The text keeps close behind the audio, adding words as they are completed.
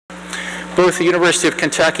Both the University of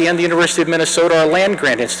Kentucky and the University of Minnesota are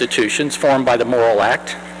land-grant institutions formed by the Morrill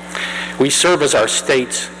Act. We serve as our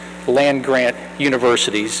state's land-grant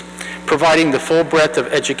universities, providing the full breadth of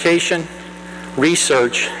education,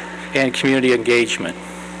 research, and community engagement.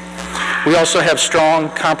 We also have strong,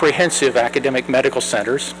 comprehensive academic medical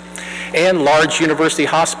centers and large university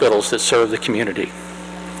hospitals that serve the community.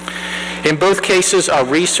 In both cases, our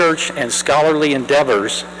research and scholarly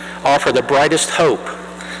endeavors offer the brightest hope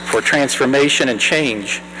for transformation and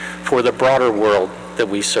change for the broader world that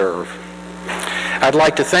we serve. I'd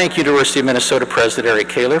like to thank University of Minnesota President Eric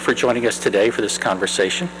Kaler for joining us today for this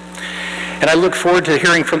conversation. And I look forward to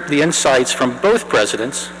hearing from the insights from both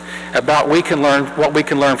presidents about what we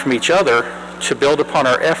can learn from each other to build upon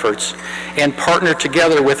our efforts and partner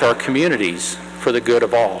together with our communities for the good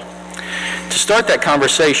of all. To start that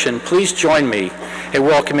conversation, please join me in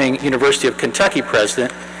welcoming University of Kentucky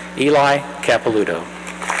President Eli Capilouto.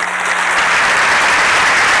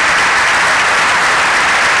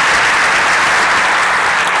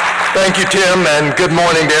 Thank you, Tim, and good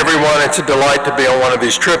morning to everyone. It's a delight to be on one of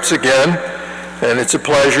these trips again, and it's a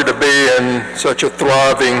pleasure to be in such a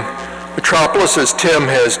thriving metropolis as Tim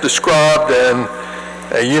has described, and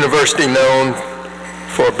a university known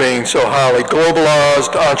for being so highly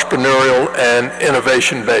globalized, entrepreneurial, and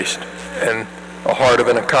innovation-based, and a heart of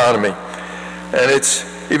an economy. And it's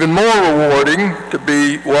even more rewarding to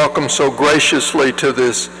be welcomed so graciously to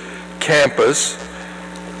this campus,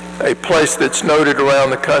 a place that's noted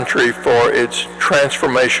around the country for its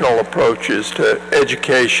transformational approaches to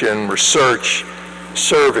education, research,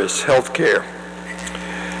 service, healthcare.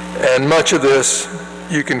 And much of this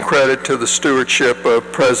you can credit to the stewardship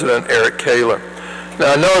of President Eric Kaler.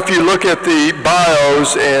 Now, I know if you look at the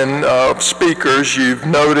bios and speakers, you've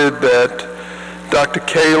noted that Dr.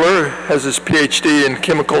 Kaler has his PhD in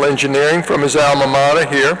chemical engineering from his alma mater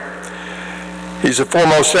here. He's a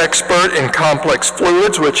foremost expert in complex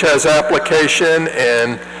fluids, which has application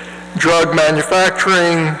in drug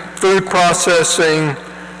manufacturing, food processing,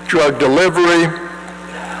 drug delivery,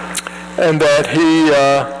 and that he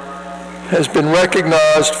has been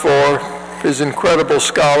recognized for his incredible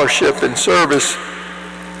scholarship and service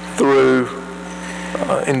through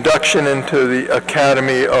induction into the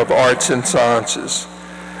Academy of Arts and Sciences.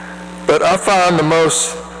 But I find the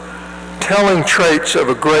most telling traits of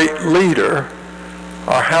a great leader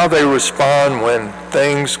are how they respond when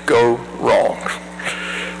things go wrong.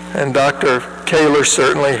 And Dr. Kaler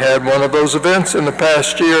certainly had one of those events in the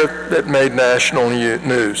past year that made national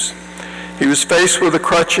news. He was faced with a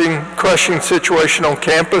crushing situation on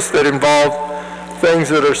campus that involved things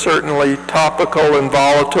that are certainly topical and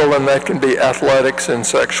volatile, and that can be athletics and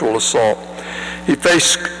sexual assault. He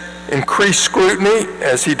faced increased scrutiny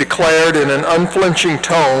as he declared in an unflinching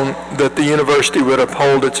tone that the university would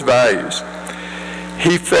uphold its values.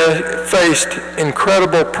 He faced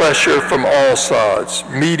incredible pressure from all sides,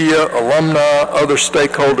 media, alumni, other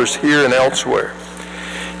stakeholders here and elsewhere.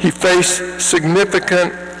 He faced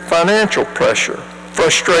significant financial pressure,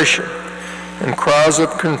 frustration, and cries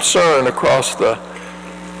of concern across the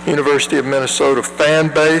University of Minnesota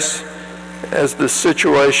fan base as the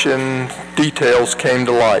situation details came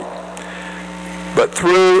to light. But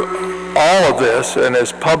through all of this, and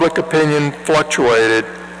as public opinion fluctuated,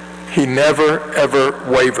 he never, ever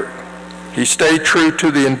wavered. He stayed true to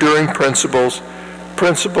the enduring principles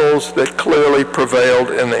that clearly prevailed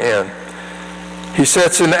in the end. He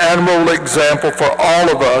sets an admirable example for all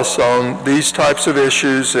of us on these types of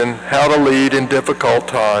issues and how to lead in difficult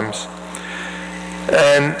times.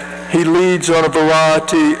 And he leads on a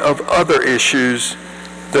variety of other issues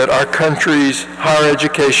that our country's higher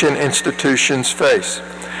education institutions face.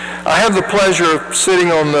 I have the pleasure of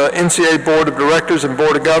sitting on the NCA Board of Directors and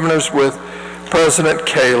Board of Governors with President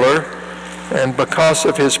Kaler, and because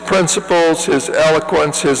of his principles, his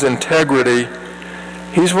eloquence, his integrity,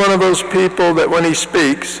 he's one of those people that when he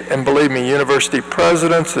speaks, and believe me, university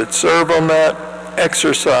presidents that serve on that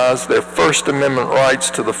exercise their First Amendment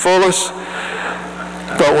rights to the fullest,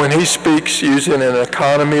 but when he speaks using an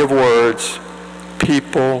economy of words,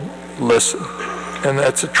 people listen, and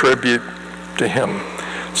that's a tribute to him.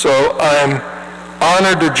 So I'm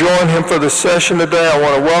honored to join him for this session today. I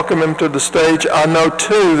want to welcome him to the stage. I know,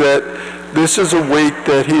 too, that this is a week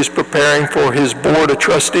that he's preparing for his Board of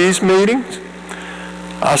Trustees meetings.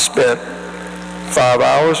 I spent 5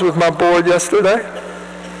 hours with my board yesterday.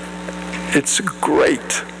 It's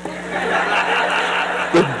great.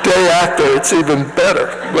 The day after, it's even better.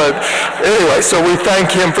 But anyway, so we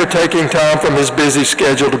thank him for taking time from his busy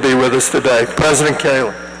schedule to be with us today. President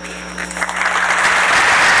Kaler.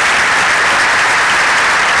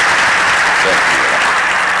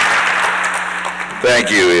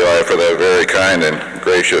 Thank you, Eli, for that very kind and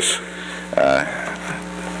gracious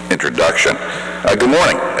introduction. Good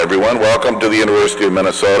morning, everyone. Welcome to the University of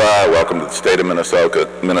Minnesota. Welcome to the state of Minnesota.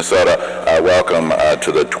 Welcome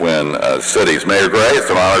to the Twin Cities. Mayor Gray,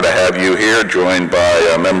 it's an honor to have you here, joined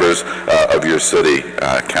by members of your city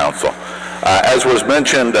council. As was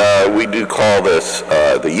mentioned, we do call this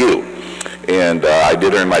the U. And I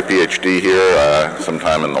did earn my PhD here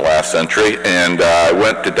sometime in the last century, and I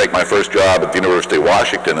went to take my first job at the University of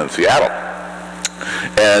Washington in Seattle.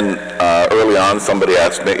 And early on, somebody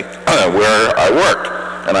asked me where I worked,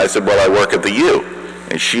 and I said, well, I work at the U.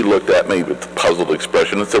 And she looked at me with a puzzled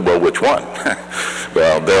expression and said, well, which one?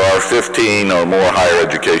 Well, there are 15 or more higher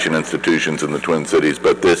education institutions in the Twin Cities,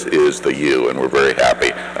 but this is the U, and we're very happy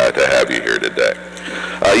to have you here today.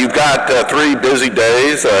 You've got 3 busy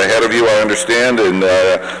days ahead of you, I understand, and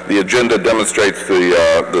the agenda demonstrates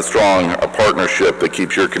the strong partnership that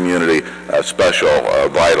keeps your community special,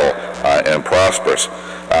 vital, and prosperous.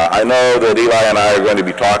 I know that Eli and I are going to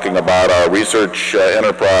be talking about our research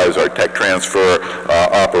enterprise, our tech transfer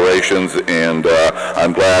operations, and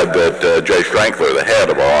I'm glad that Jay Strankler, the head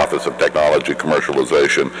of our Office of Technology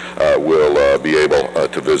Commercialization, will be able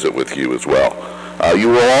to visit with you as well. You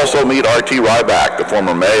will also meet R.T. Ryback, the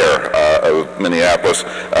former mayor of Minneapolis.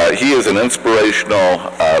 He is an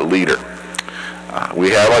inspirational leader. We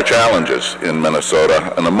have our challenges in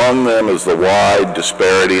Minnesota, and among them is the wide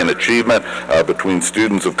disparity in achievement between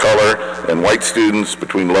students of color and white students,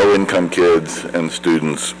 between low-income kids and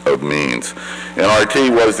students of means. And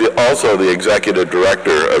RT was also the executive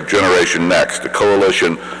director of Generation Next, a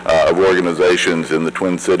coalition of organizations in the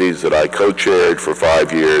Twin Cities that I co-chaired for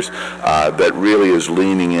 5 years that really is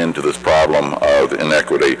leaning into this problem of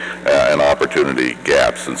inequity and opportunity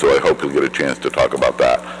gaps. And so I hope you'll get a chance to talk about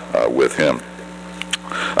that with him.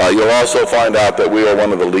 You'll also find out that we are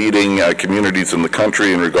one of the leading communities in the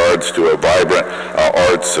country in regards to a vibrant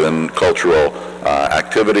arts and cultural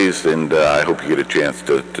activities, and I hope you get a chance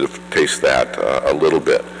to taste that a little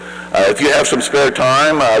bit. If you have some spare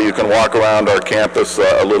time, you can walk around our campus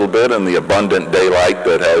a little bit in the abundant daylight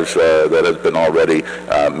that has been already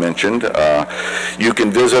mentioned. You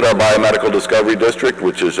can visit our Biomedical Discovery District,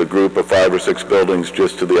 which is a group of 5 or 6 buildings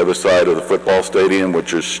just to the other side of the football stadium,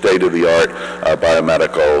 which is state-of-the-art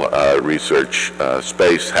biomedical research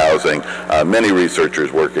space, housing many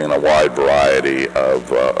researchers working in a wide variety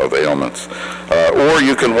of ailments. Or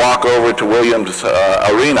you can walk over to Williams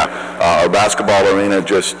Arena, our basketball arena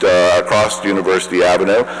just across University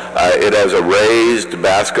Avenue. It has a raised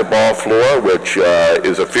basketball floor, which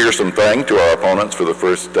is a fearsome thing to our opponents for the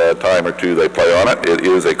first time or two they play on it. It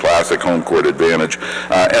is a classic home court advantage.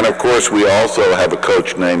 And of course, we also have a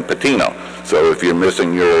coach named Patino. So if you're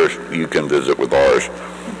missing yours, you can visit with ours.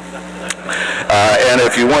 And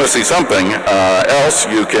if you want to see something else,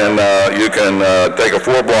 you can take a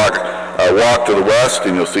 4-block walk to the west,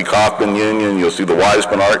 and you'll see Kaufman Union. You'll see the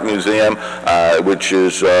Weisman Art Museum, which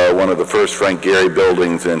is one of the first Frank Gehry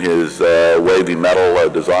buildings in his wavy metal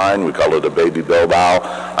design. We call it a baby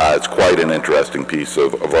Bilbao. It's quite an interesting piece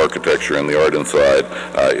of architecture, and the art inside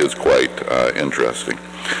is quite interesting.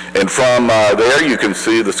 And from there, you can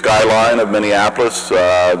see the skyline of Minneapolis.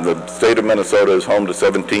 The state of Minnesota is home to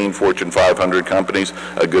 17 Fortune 500 companies.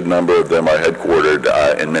 A good number of them are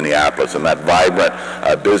headquartered in Minneapolis. And that vibrant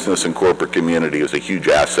business and corporate community is a huge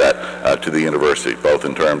asset to the university, both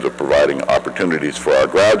in terms of providing opportunities for our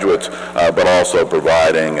graduates, but also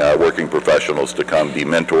providing working professionals to come be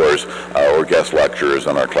mentors or guest lecturers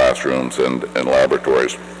in our classrooms and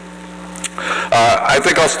laboratories. I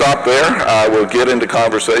think I'll stop there. We'll get into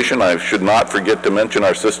conversation. I should not forget to mention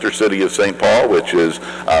our sister city of St. Paul, which is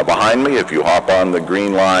behind me. If you hop on the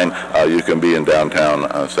green line, you can be in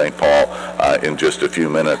downtown St. Paul in just a few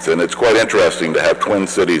minutes. And it's quite interesting to have twin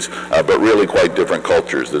cities, but really quite different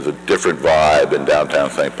cultures. There's a different vibe in downtown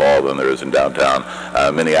St. Paul than there is in downtown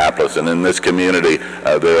Minneapolis. And in this community,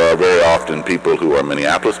 there are very often people who are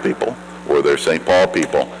Minneapolis people, or they're St. Paul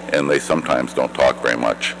people, and they sometimes don't talk very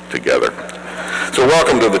much together. So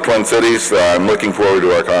welcome to the Twin Cities. I'm looking forward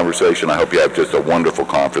to our conversation. I hope you have just a wonderful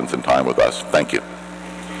conference and time with us. Thank you.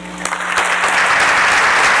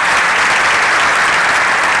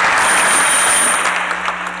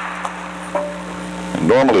 And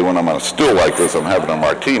normally when I'm on a stool like this, I'm having a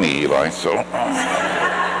martini, Eli, so.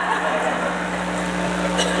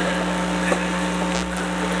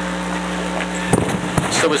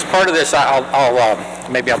 So as part of this,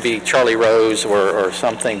 maybe I'll be Charlie Rose or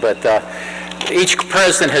something, but each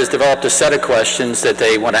president has developed a set of questions that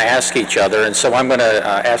they want to ask each other, and so I'm going to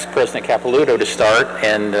ask President Capilouto to start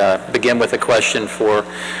and begin with a question for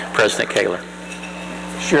President Kaler.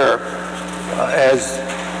 Sure. As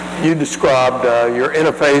you described, your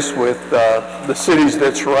interface with the cities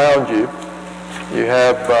that surround you, you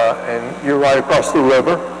have, and you're right across the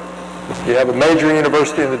river, you have a major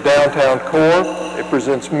university in the downtown core. It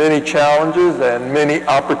presents many challenges and many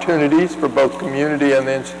opportunities for both community and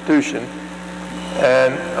the institution.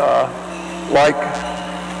 And like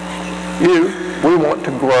you, we want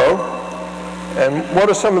to grow. And what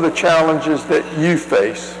are some of the challenges that you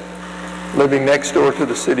face living next door to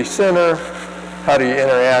the city center? How do you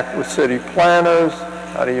interact with city planners?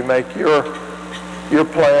 How do you make your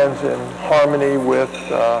plans in harmony with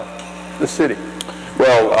the city?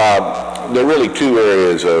 Well, there are really two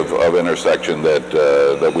areas of intersection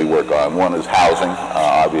that we work on. One is housing,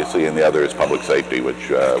 obviously, and the other is public safety, which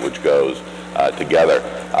goes together.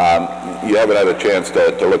 You haven't had a chance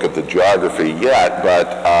to look at the geography yet,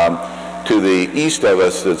 but to the east of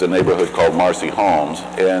us is a neighborhood called Marcy Homes,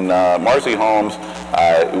 and Marcy Homes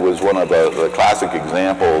was one of the classic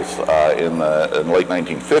examples in the late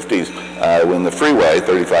 1950s when the freeway,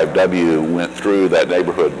 35W, went through that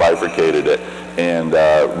neighborhood, bifurcated it, and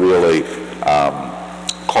really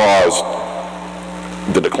caused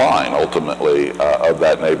the decline, ultimately, of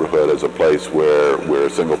that neighborhood as a place where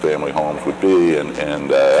single-family homes would be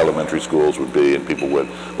and elementary schools would be, and people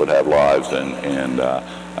would have lives and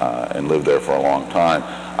live there for a long time.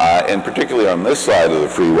 And particularly on this side of the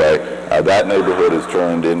freeway, that neighborhood has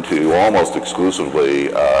turned into almost exclusively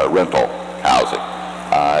rental housing.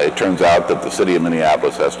 It turns out that the city of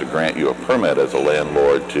Minneapolis has to grant you a permit as a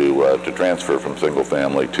landlord to transfer from single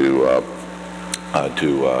family to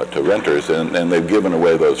renters, and they've given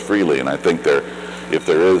away those freely. And I think if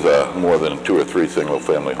there is more than 2 or 3 single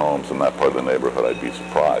family homes in that part of the neighborhood, I'd be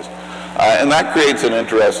surprised. And that creates an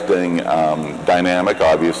interesting dynamic.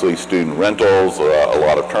 Obviously, student rentals, a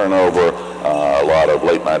lot of turnover, a lot of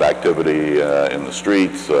late night activity in the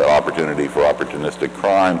streets, opportunity for opportunistic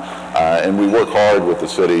crime, and we work hard with the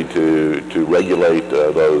city to regulate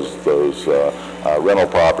those rental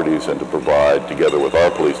properties and to provide, together with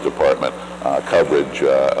our police department, coverage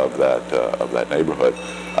of that neighborhood.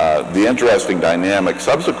 The interesting dynamic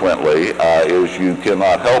subsequently is you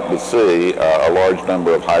cannot help but see a large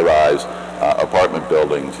number of high-rise apartment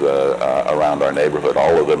buildings around our neighborhood.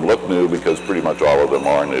 All of them look new because pretty much all of them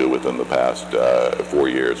are new within the past 4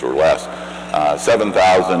 years or less.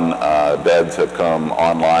 7,000 beds have come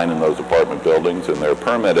online in those apartment buildings, and they're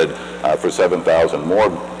permitted for 7,000 more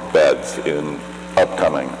beds in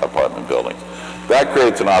upcoming apartment buildings. That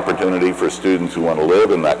creates an opportunity for students who want to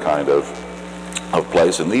live in that kind of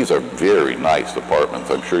place, and these are very nice apartments.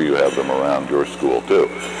 I'm sure you have them around your school too.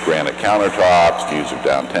 Granite countertops, views of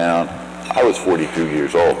downtown. I was 42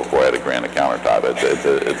 years old before I had a granite countertop.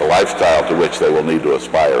 It's a lifestyle to which they will need to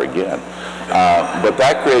aspire again. But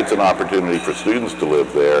that creates an opportunity for students to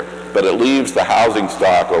live there, but it leaves the housing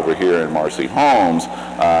stock over here in Marcy Homes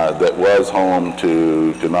that was home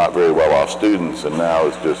to not very well-off students, and now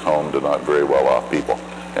is just home to not very well-off people.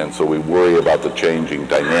 And so we worry about the changing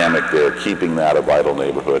dynamic there, keeping that a vital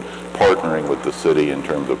neighborhood, partnering with the city in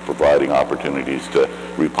terms of providing opportunities to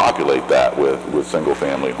repopulate that with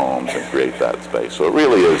single-family homes and create that space. So it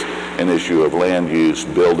really is an issue of land use,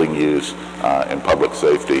 building use, and public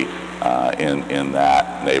safety in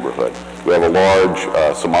that neighborhood. We have a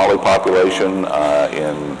large Somali population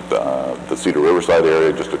in the Cedar Riverside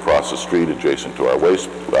area just across the street adjacent to our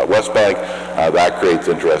West Bank. That creates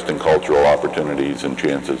interesting cultural opportunities and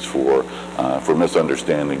chances for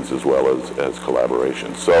misunderstandings as well as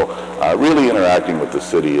collaboration. So really interacting with the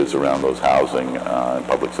city is around those housing and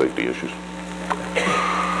public safety issues.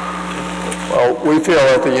 Well, we feel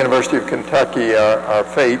at the University of Kentucky our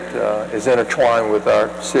fate is intertwined with our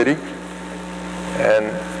city,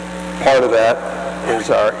 and part of that is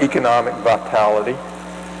our economic vitality.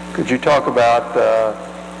 Could you talk about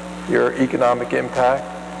your economic impact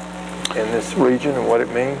in this region and what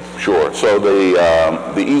it means? Sure. So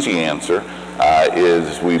the easy answer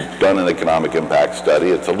is we've done an economic impact study.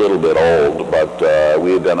 It's a little bit old, but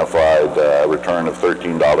we identified a return of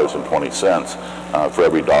 $13.20 for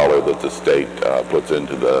every dollar that the state puts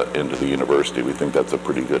into the university. We think that's a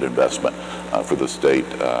pretty good investment for the state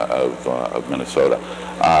of Minnesota.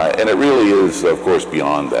 And it really is, of course,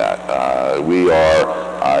 beyond that. We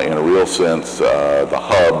are, in a real sense, the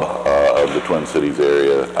hub of the Twin Cities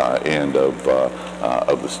area and of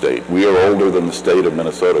the state. We are older than the state of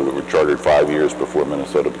Minnesota. We were chartered 5 years before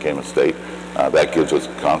Minnesota became a state. That gives us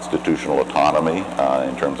constitutional autonomy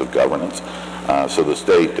in terms of governance. So the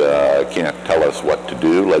state can't tell us what to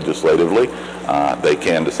do legislatively. They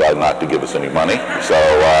can decide not to give us any money. So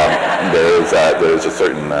there's a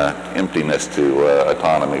certain emptiness to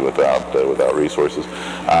autonomy without resources.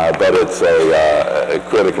 But it's a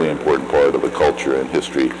critically important part of the culture and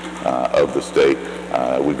history of the state.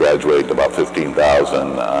 We graduate about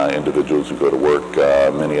 15,000 individuals who go to work,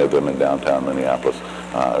 many of them in downtown Minneapolis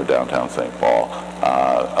or downtown St. Paul.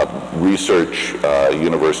 A research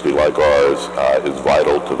university like ours is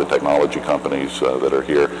vital to the technology companies that are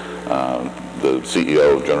here. The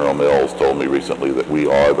CEO of General Mills told me recently that we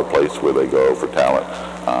are the place where they go for talent.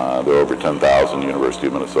 There are over 10,000 University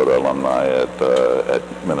of Minnesota alumni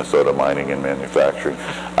at Minnesota Mining and Manufacturing.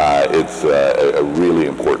 It's a really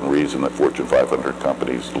important reason that Fortune 500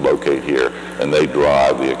 companies locate here, and they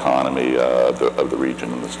drive the economy of the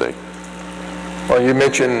region and the state. Well, you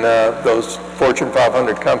mentioned those Fortune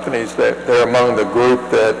 500 companies, that they're among the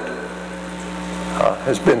group that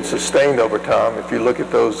has been sustained over time. If you look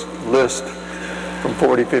at those lists from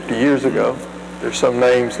 40, 50 years ago, there's some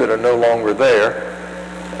names that are no longer there,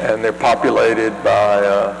 and they're populated by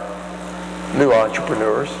new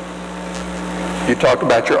entrepreneurs. You talked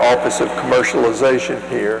about your Office of Commercialization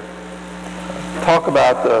here. Talk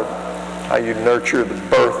about how you nurture the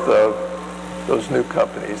birth of those new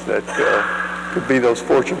companies that could be those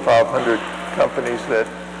Fortune 500 companies that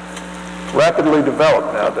rapidly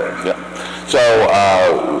develop nowadays. Yeah. So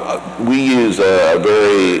we use a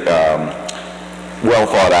very well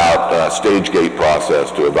thought out stage gate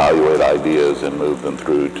process to evaluate ideas and move them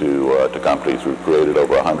through to companies. We've created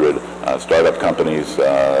over 100 startup companies.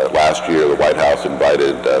 Last year, the White House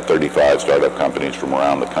invited 35 startup companies from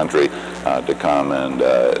around the country to come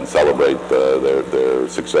and celebrate their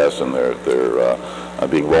success and their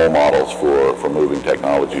being role models for moving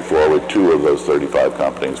technology forward. 2 of those 35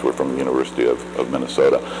 companies were from the University of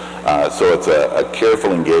Minnesota. So it's a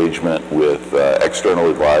careful engagement with external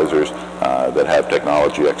advisors that have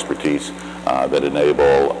technology expertise that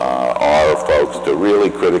enable our folks to really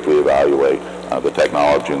critically evaluate the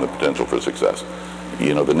technology and the potential for success.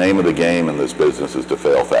 You know, the name of the game in this business is to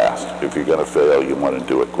fail fast. If you're going to fail, you want to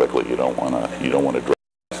do it quickly. You don't want to drag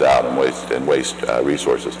this out and waste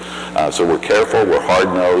resources. So we're careful. We're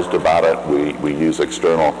hard-nosed about it. We use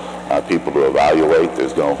external people to evaluate.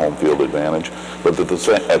 There's no home field advantage. But at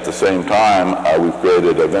the same time, we've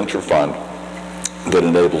created a venture fund that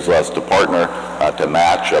enables us to partner to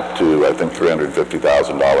match up to, I think,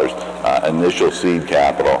 $350,000 initial seed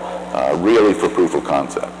capital, really for proof of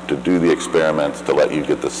concept, to do the experiments to let you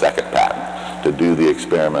get the second patent, to do the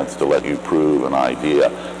experiments to let you prove an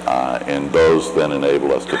idea, and those then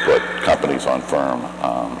enable us to put companies on firm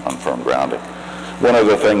grounding. One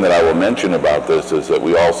other thing that I will mention about this is that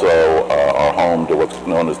we also are home to what's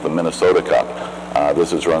known as the Minnesota Cup.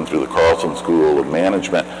 This is run through the Carlson School of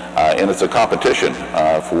Management, and it's a competition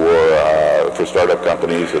for startup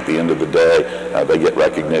companies. At the end of the day, they get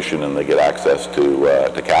recognition and they get access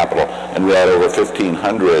to capital. And we had over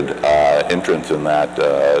 1,500 entrants in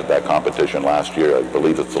that competition last year. I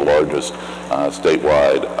believe it's the largest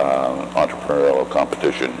statewide entrepreneurial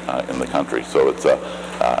competition in the country. So it's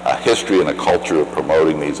a history and a culture of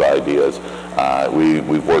promoting these ideas.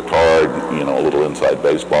 We've worked hard, a little inside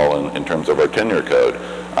baseball in terms of our tenure code.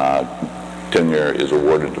 Tenure is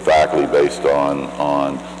awarded to faculty based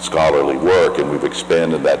on scholarly work, and we've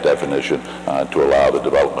expanded that definition to allow the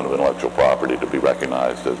development of intellectual property to be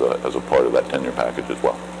recognized as a part of that tenure package as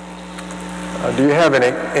well. Do you have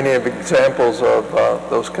any examples of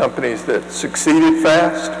those companies that succeeded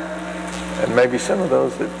fast, and maybe some of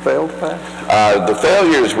those that failed fast? The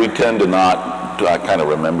failures, we tend to not kind of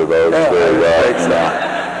remember those very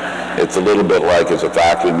well. It's a little bit like, as a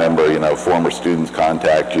faculty member, former students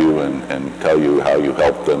contact you and tell you how you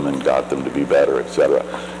helped them and got them to be better, et cetera.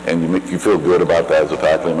 And you feel good about that as a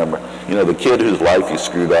faculty member. The kid whose life you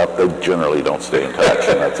screwed up, they generally don't stay in touch,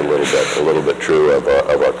 and that's a little bit true of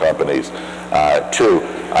our companies too.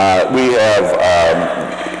 We have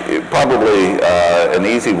probably an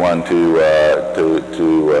easy one to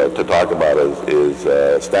talk about is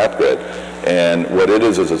SnapGrid. And what it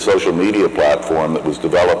is a social media platform that was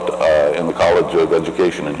developed in the College of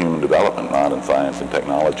Education and Human Development, not in Science and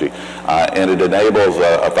Technology. And it enables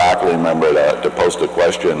a faculty member to post a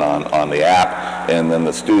question on the app, and then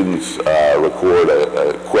the students record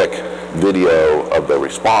a quick video of the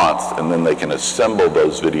response, and then they can assemble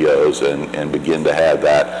those videos and begin to have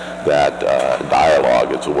that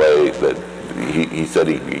dialogue. It's a way that he said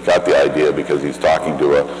he got the idea because he's talking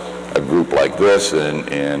to a group like this,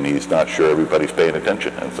 and he's not sure everybody's paying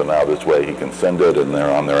attention. And so now this way he can send it, and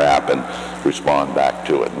they're on their app and respond back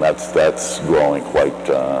to it. And that's growing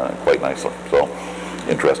quite nicely. So,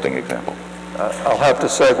 interesting example. I'll have to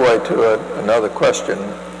segue to another question.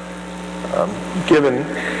 Given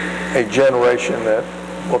a generation that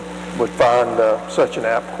would find such an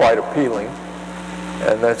app quite appealing,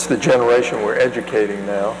 and that's the generation we're educating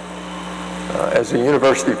now, as a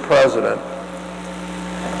university president,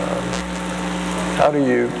 how do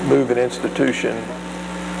you move an institution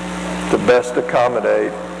to best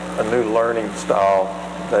accommodate a new learning style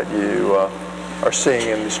that you are seeing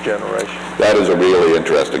in this generation? That is a really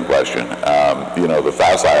interesting question. You know, the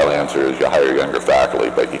facile answer is you hire younger faculty,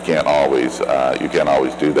 but you can't always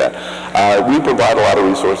do that. We provide a lot of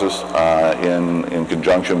resources in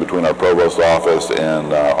conjunction between our provost office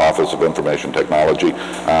and Office of Information Technology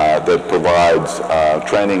that provides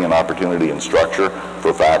training and opportunity and structure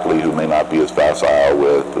for faculty who may not be as facile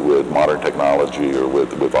with modern technology or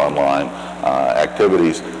with online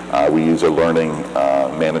activities. We use a learning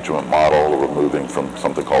management model. We're moving from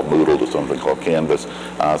something called Moodle to something called Canvas.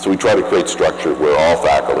 So we try to create structure where all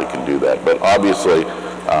faculty can do that. But obviously,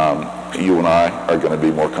 you and I are going to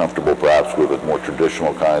be more comfortable perhaps with a more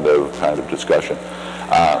traditional kind of discussion.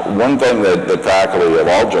 One thing that faculty of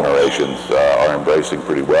all generations are embracing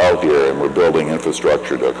pretty well here, and we're building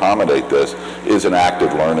infrastructure to accommodate this, is an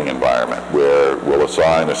active learning environment where we'll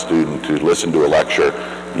assign a student to listen to a lecture,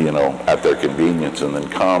 you know, at their convenience, and then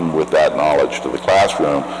come with that knowledge to the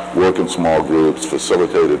classroom, work in small groups,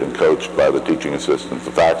 facilitated and coached by the teaching assistant,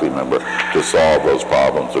 the faculty member, to solve those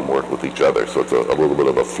problems and work with each other. So it's a little bit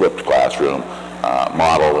of a flipped classroom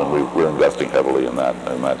model, and we're investing heavily in that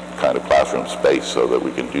kind of classroom space so that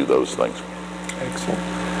we can do those things. Excellent.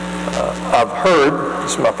 I've heard,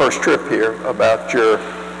 this is my first trip here, about your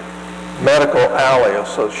Medical Alley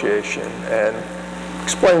Association, and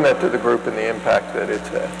explain that to the group and the impact that it's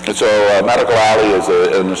had. So Medical Alley is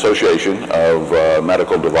an association of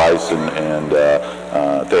medical device and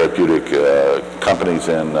therapeutic companies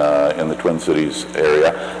in the Twin Cities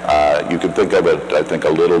area. You can think of it, I think, a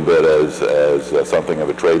little bit as something of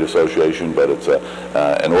a trade association, but it's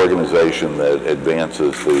an organization that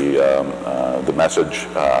advances the message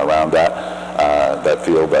around that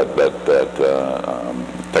field, that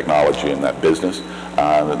technology and that business.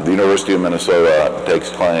 The University of Minnesota takes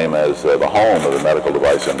claim as the home of the medical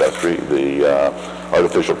device industry. The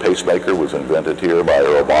artificial pacemaker was invented here by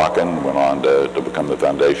Earl Bakken, went on to become the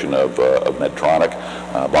foundation of Medtronic.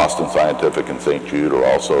 Boston Scientific and St. Jude are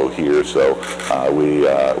also here, so we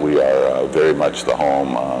are very much the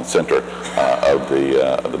home center of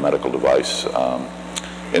the medical device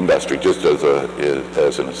industry. Just as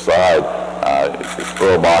an aside,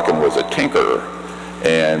 Earl Bakken was a tinkerer,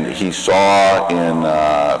 and he saw in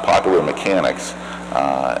Popular Mechanics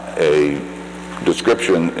a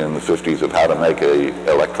description in the 50s of how to make an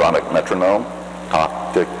electronic metronome,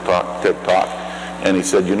 tock, tick, tock, tick, tock. And he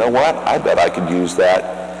said, you know what, I bet I could use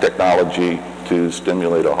that technology to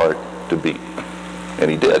stimulate a heart to beat. And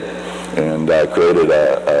he did, and created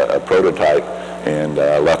a prototype and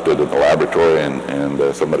left it in the laboratory,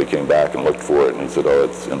 and somebody came back and looked for it, and he said, oh,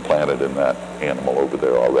 it's implanted in that animal over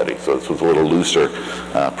there already. So this was a little looser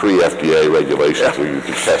pre-FDA regulations where you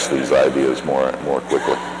could test these ideas more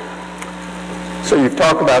quickly. So you've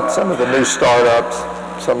talked about some of the new startups,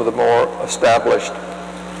 some of the more established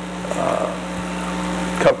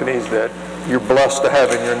companies that you're blessed to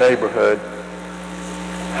have in your neighborhood.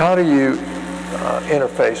 How do you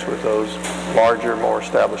interface with those larger, more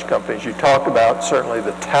established companies? You talked about certainly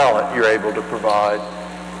the talent you're able to provide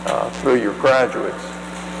through your graduates,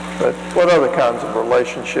 but what other kinds of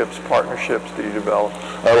relationships, partnerships do you develop?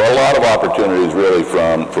 A lot of opportunities really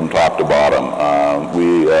from top to bottom.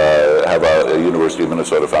 We have a University of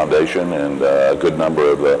Minnesota Foundation, and a good number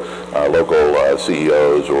of the local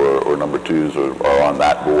CEOs or number twos are on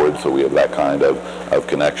that board, so we have that kind of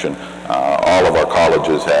connection. All of our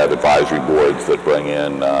colleges have advisory boards that bring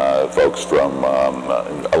in folks from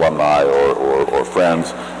alumni or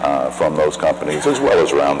friends from those companies, as well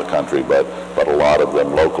as around the country, but a lot of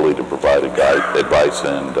them locally to provide advice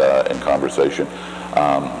and conversation.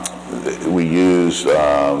 We use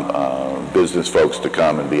business folks to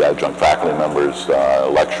come and be adjunct faculty members,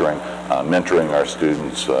 lecturing, mentoring our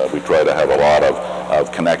students. We try to have a lot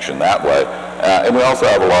of connection that way. And we also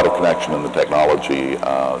have a lot of connection in the technology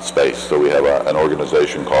space. So we have an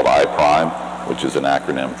organization called iPrime, which is an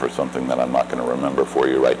acronym for something that I'm not going to remember for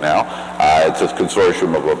you right now. It's a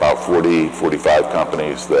consortium of about 45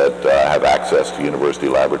 companies that have access to university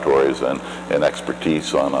laboratories and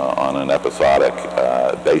expertise on an episodic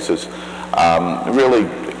basis. Really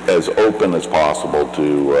as open as possible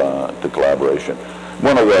to collaboration.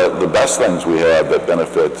 One of the best things we have that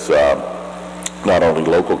benefits not only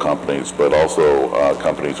local companies, but also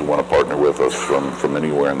companies who want to partner with us from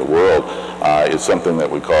anywhere in the world, is something that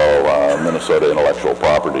we call Minnesota Intellectual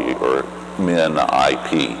Property, or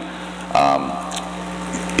MINNEAPOLIS.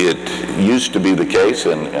 It used to be the case,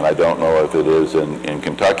 and I don't know if it is in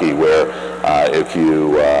Kentucky, where if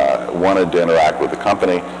you wanted to interact with a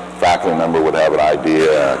company, faculty member would have an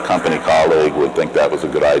idea, a company colleague would think that was a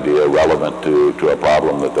good idea relevant to a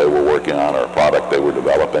problem that they were working on or a product they were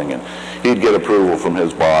developing, and he'd get approval from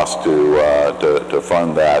his boss to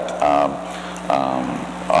fund that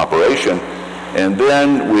operation. And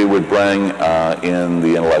then we would bring in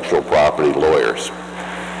the intellectual property lawyers.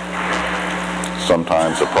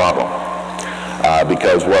 Sometimes a problem.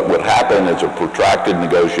 Because what would happen is a protracted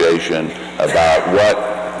negotiation about what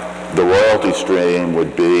the royalty stream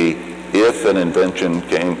would be if an invention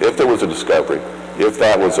came, if there was a discovery, if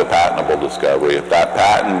that was a patentable discovery, if that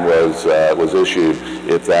patent was issued,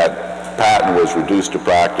 if that patent was reduced to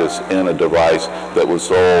practice in a device that was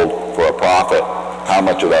sold for a profit, how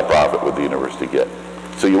much of that profit would the university get?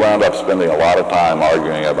 So you wound up spending a lot of time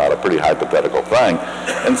arguing about a pretty hypothetical thing,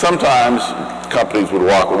 and sometimes companies would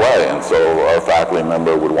walk away, and so our faculty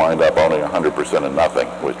member would wind up owning 100% of nothing,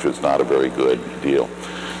 which was not a very good deal.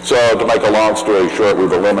 So to make a long story short,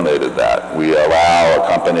 we've eliminated that. We allow a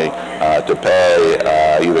company to pay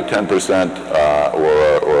either 10%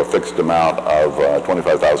 or a fixed amount of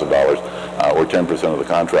 $25,000 or 10% of the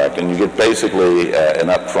contract, and you get basically an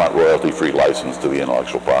upfront royalty-free license to the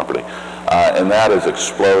intellectual property. And that has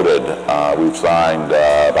exploded. We've signed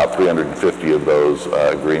about 350 of those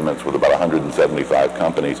agreements with about 175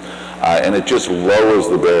 companies, and it just lowers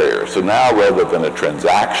the barrier. So now, rather than a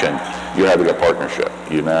transaction, you're having a partnership.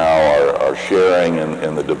 You now are sharing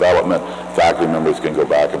in the development. Faculty members can go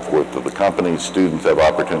back and forth to the company. Students have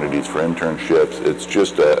opportunities for internships. It's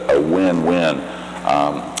just a win-win.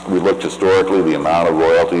 We looked historically, the amount of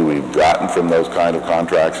royalty we've gotten from those kind of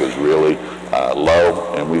contracts is really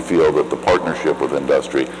low, and we feel that the partnership with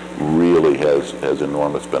industry really has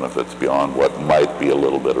enormous benefits beyond what might be a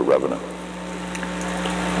little bit of revenue.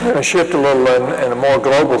 I'm going to shift a little in a more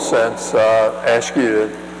global sense, ask you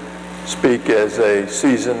to speak as a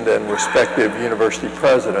seasoned and respected university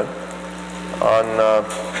president on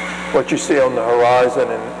what you see on the horizon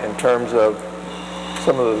in terms of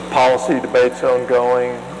some of the policy debates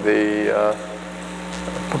ongoing, the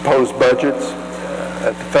proposed budgets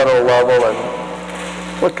at the federal level, and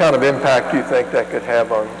what kind of impact do you think that could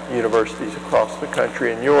have on universities across the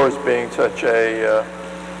country, and yours being such a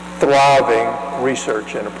thriving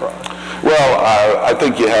research enterprise? Well, I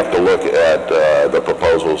think you have to look at the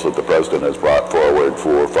proposals that the President has brought forward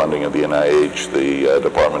for funding of the NIH, the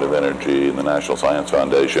Department of Energy, and the National Science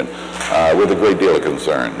Foundation with a great deal of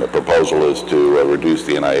concern. The proposal is to reduce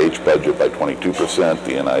the NIH budget by 22%,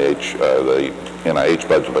 the NIH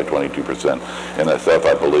budget by 22%, NSF,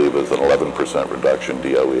 I believe, is an 11% reduction,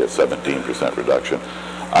 DOE is 17% reduction.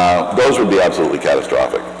 Those would be absolutely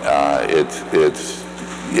catastrophic. It's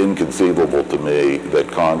inconceivable to me that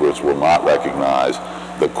Congress will not recognize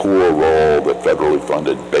the core role that federally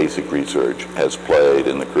funded basic research has played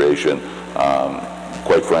in the creation,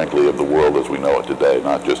 quite frankly, of the world as we know it today,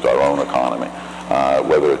 not just our own economy.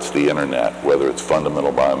 Whether it's the internet, whether it's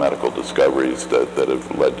fundamental biomedical discoveries that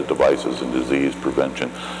have led to devices and disease prevention,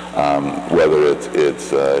 whether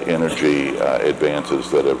it's energy advances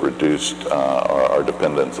that have reduced our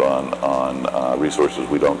dependence on resources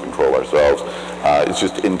we don't control ourselves. It's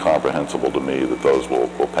just incomprehensible to me that those will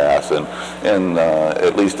pass. And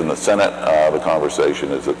at least in the Senate, the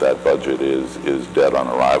conversation is that budget is dead on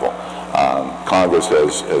arrival. Congress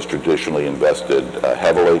has traditionally invested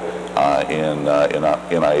heavily in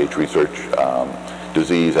NIH research.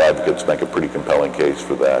 Disease advocates make a pretty compelling case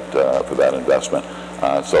for that investment.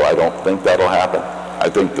 So I don't think that'll happen. I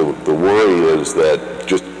think the worry is that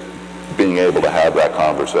just being able to have that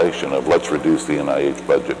conversation of let's reduce the NIH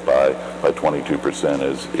budget by 22%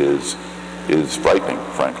 is frightening,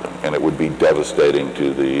 frankly, and it would be devastating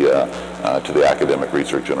to the academic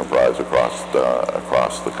research enterprise across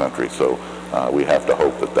the country. So we have to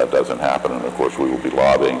hope that doesn't happen, and of course we will be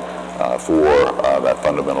lobbying for that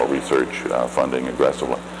fundamental research funding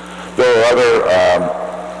aggressively. There are other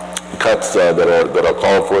cuts that are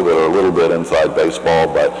called for that are a little bit inside baseball,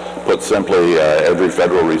 but put simply, every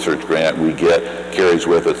federal research grant we get carries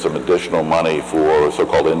with it some additional money for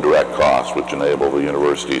so-called indirect costs, which enable the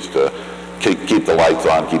universities to keep the lights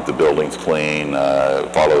on, keep the buildings clean,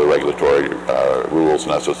 follow the regulatory rules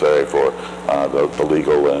necessary for the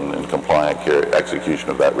legal and compliant execution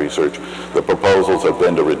of that research. The proposals have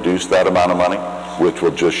been to reduce that amount of money, which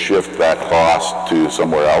will just shift that cost to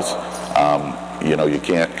somewhere else. You know, you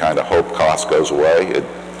can't kind of hope cost goes away.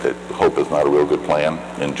 Hope is not a real good plan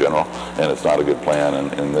in general, and it's not a good plan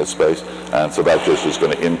in this space. And so that just is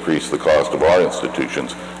going to increase the cost of our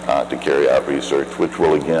institutions to carry out research, which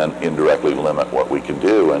will again indirectly limit what we can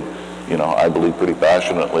do. And you know, I believe pretty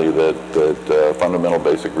passionately that fundamental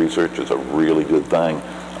basic research is a really good thing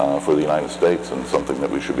for the United States and something that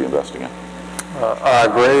we should be investing in. I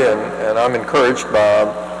agree, and I'm encouraged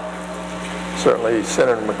by certainly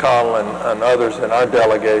Senator McConnell and others in our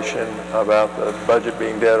delegation about the budget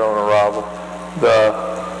being dead on arrival.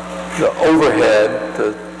 The overhead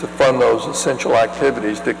to fund those essential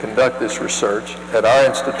activities to conduct this research at our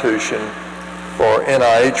institution for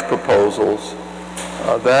NIH proposals,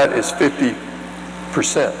 that is 50%.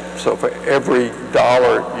 So for every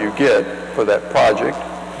dollar you get for that project,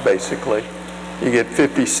 basically, you get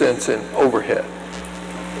 50 cents in overhead.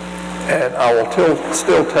 And I will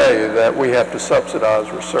still tell you that we have to subsidize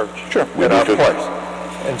research at our place.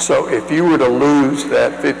 And so if you were to lose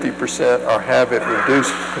that 50% or have it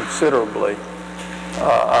reduced considerably,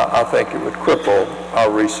 I think it would cripple our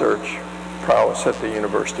research prowess at the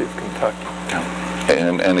University of Kentucky.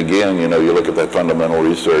 And again, you know, you look at that fundamental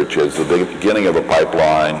research as the beginning of a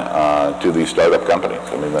pipeline to these startup companies.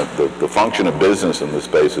 I mean, the function of business in this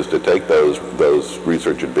space is to take those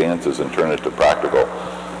research advances and turn it to practical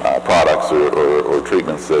products or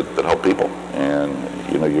treatments that help people. And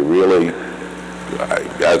you know, you really,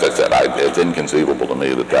 as I said, it's inconceivable to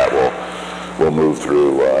me that will move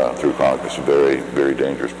through Congress. A very, very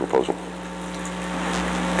dangerous proposal.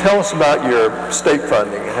 Tell us about your state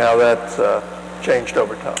funding and how that's changed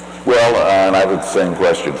over time. Well, and I have the same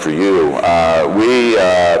question for you. We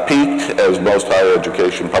peaked, as most higher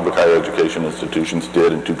education, public higher education institutions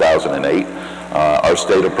did, in 2008. Our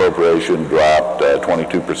state appropriation dropped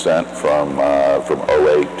 22% from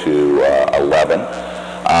 08 to 11,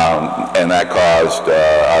 and that caused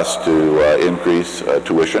us to increase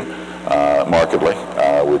tuition markedly,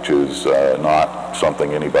 which is not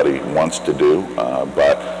something anybody wants to do,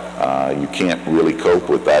 but you can't really cope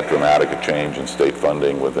with that dramatic a change in state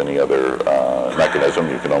funding with any other mechanism.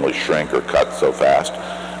 You can only shrink or cut so fast.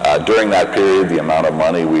 During that period, the amount of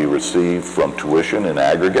money we received from tuition in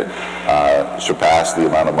aggregate surpassed the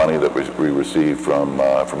amount of money that we received from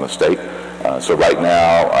the state. So right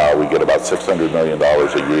now, we get about $600 million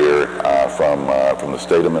a year from the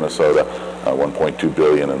state of Minnesota, $1.2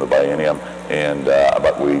 billion in the biennium, and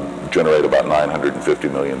we generate about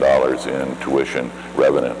 $950 million in tuition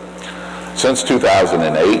revenue. Since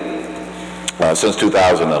 2008, since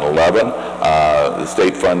 2011, the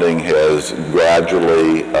state funding has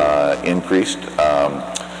gradually increased.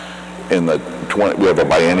 We have a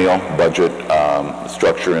biennial budget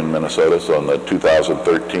structure in Minnesota, so in the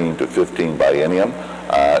 2013 to 15 biennium,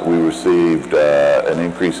 we received an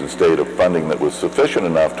increase in state funding that was sufficient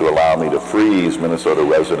enough to allow me to freeze Minnesota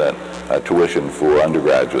resident tuition for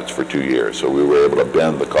undergraduates for 2 years. So we were able to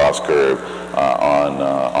bend the cost curve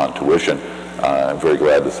on tuition. I'm very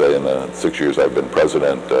glad to say in the 6 years I've been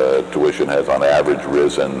president, tuition has on average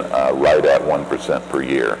risen right at 1% per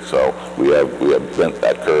year. So we have bent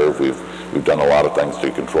that curve. We've done a lot of things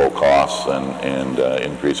to control costs and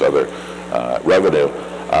increase other revenue.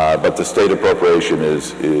 But the state appropriation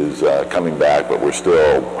is coming back, but we're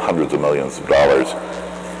still hundreds of millions of dollars,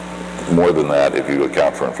 more than that if you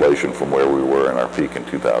account for inflation from where we were in our peak in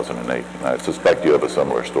 2008. I suspect you have a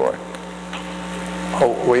similar story.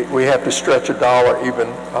 Oh, we have to stretch a dollar even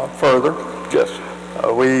further. Yes.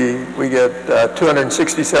 We get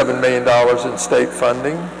 $267 million in state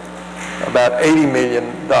funding. About $80 million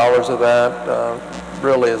of that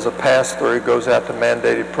really is a pass-through. It goes out to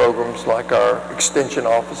mandated programs like our extension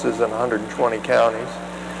offices in 120 counties.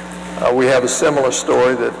 We have a similar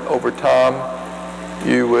story that over time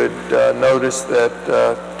you would notice that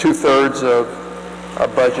 2/3 of our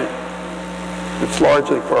budget, it's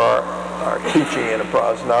largely for our teaching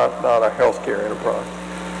enterprise, not our healthcare enterprise,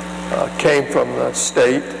 came from the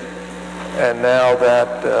state, and now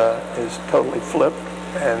that is totally flipped,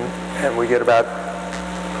 and we get about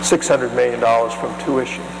 $600 million from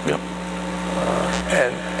tuition. Yep.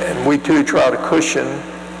 And we too try to cushion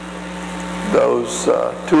those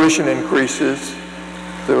tuition increases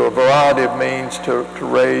through a variety of means to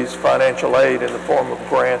raise financial aid in the form of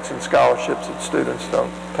grants and scholarships that students don't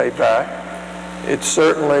pay back. It's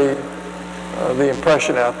certainly the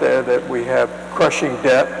impression out there that we have crushing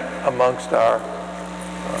debt amongst our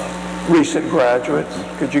recent graduates.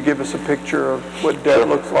 Could you give us a picture of what debt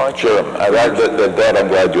looks like? Sure. The debt, I'm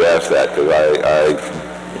glad you asked that, because I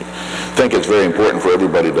think it's very important for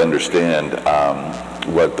everybody to understand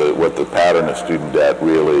what the pattern of student debt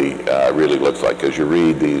really looks like, because you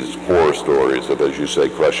read these horror stories of, as you say,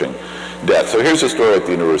 crushing debt. So here's a story at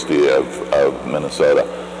the University of Minnesota.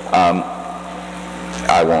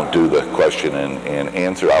 I won't do the question and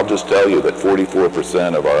answer. I'll just tell you that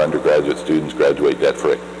 44% of our undergraduate students graduate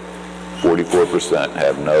debt-free. 44%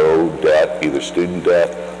 have no debt, either student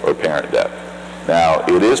debt or parent debt. Now,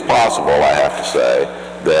 it is possible, I have to say,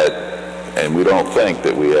 that, and we don't think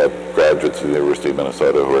that we have graduates of the University of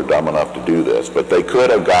Minnesota who are dumb enough to do this, but they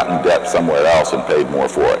could have gotten debt somewhere else and paid more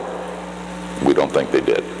for it. We don't think they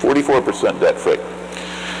did. 44% debt-free.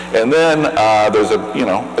 And then there's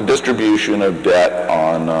a distribution of debt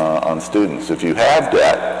on students. If you have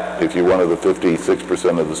debt, if you're one of the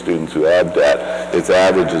 56% of the students who have debt, its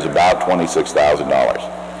average is about $26,000.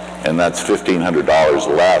 And that's $1,500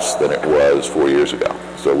 less than it was 4 years ago.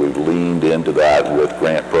 So we've leaned into that with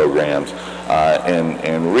grant programs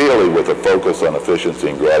and really with a focus on efficiency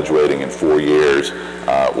and graduating in 4 years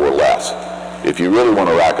or less. If you really want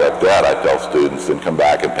to rack up debt, I tell students, then come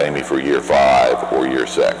back and pay me for year 5 or year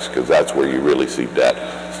 6, because that's where you really see debt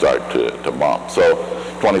start to bump. So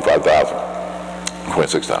 $25,000,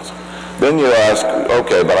 $26,000. Then you ask,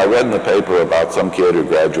 okay, but I read in the paper about some kid who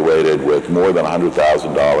graduated with more than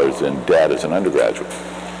 $100,000 in debt as an undergraduate.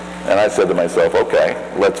 And I said to myself, okay,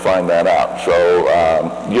 let's find that out. So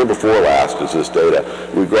year before last is this data.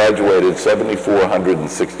 We graduated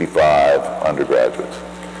 7,465 undergraduates.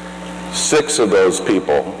 6 of those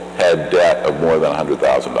people had debt of more than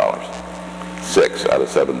 $100,000. 6 out of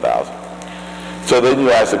 7,000. So then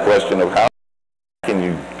you ask the question of how can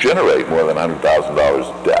you generate more than $100,000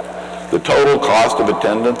 of debt? The total cost of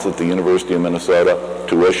attendance at the University of Minnesota,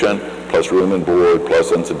 tuition, plus room and board,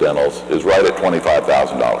 plus incidentals, is right at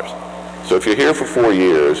 $25,000. So if you're here for 4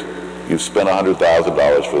 years, you've spent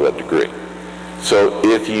 $100,000 for that degree. So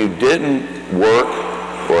if you didn't work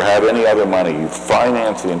or have any other money, you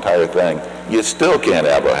finance the entire thing, you still can't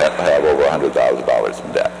have over $100,000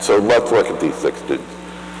 in debt. So let's look at these 6 students.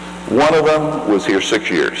 One of them was here 6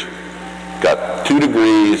 years, got 2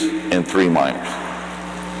 degrees and 3 minors.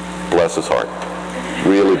 Bless his heart.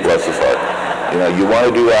 Really bless his heart. You know, you want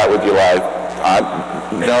to do that with your life,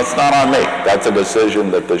 it's not on me. That's a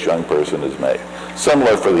decision that this young person has made.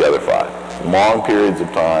 Similar for the other 5. Long periods of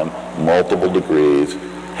time, multiple degrees,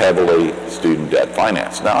 heavily student debt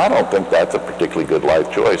financed. Now, I don't think that's a particularly good life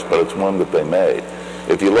choice, but it's one that they made.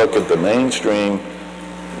 If you look at the mainstream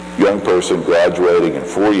young person graduating in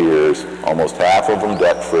 4 years, almost half of them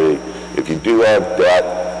debt-free. If you do have debt,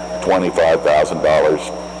 $25,000,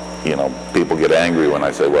 people get angry when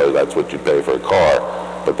I say, well, that's what you pay for a car.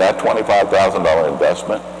 But that $25,000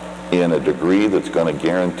 investment in a degree that's going to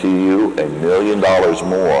guarantee you $1 million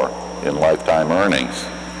more in lifetime earnings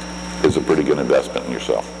is a pretty good investment in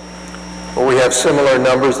yourself. Well, we have similar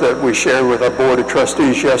numbers that we shared with our Board of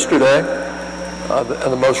Trustees yesterday.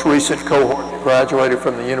 The most recent cohort that graduated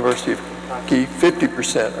from the University of Kentucky,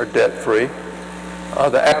 50% are debt-free.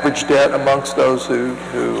 The average debt amongst those who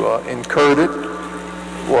incurred it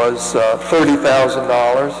was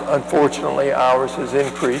 $30,000. Unfortunately, ours has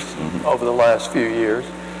increased over the last few years.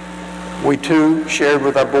 We too shared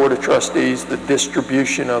with our Board of Trustees the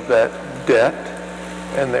distribution of that debt,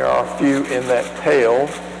 and there are a few in that tail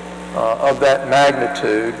of that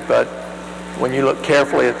magnitude, but when you look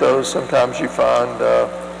carefully at those, sometimes you find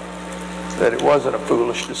that it wasn't a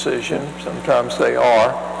foolish decision. Sometimes they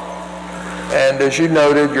are. And as you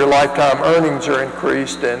noted, your lifetime earnings are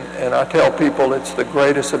increased, and I tell people it's the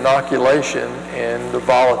greatest inoculation in the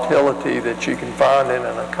volatility that you can find in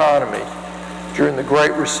an economy. During the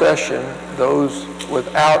Great Recession, those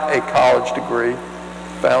without a college degree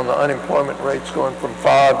found the unemployment rates going from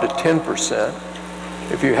 5 to 10%.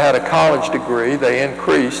 If you had a college degree, they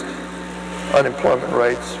increased unemployment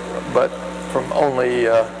rates, but from only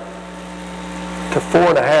to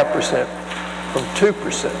 4.5% from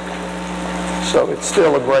 2%. So it's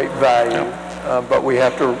still a great value, but we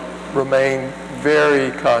have to remain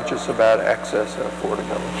very conscious about access and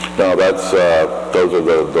affordability. No, that's those are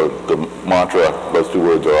the mantra. Those 2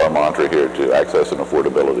 words are our mantra here, to access and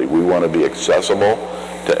affordability. We want to be accessible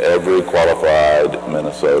to every qualified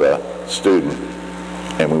Minnesota student,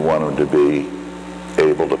 and we want them to be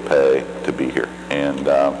able to pay to be here. And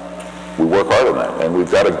we work hard on that. And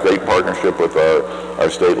we've got a great partnership with our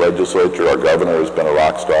state legislature. Our governor has been a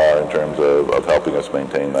rock star in terms of helping us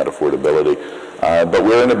maintain that affordability. But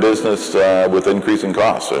we're in a business with increasing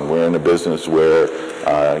costs, and we're in a business where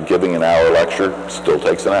giving an hour lecture still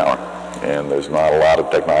takes an hour. And there's not a lot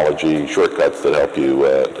of technology shortcuts that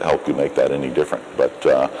help you make that any different. But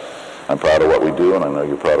I'm proud of what we do, and I know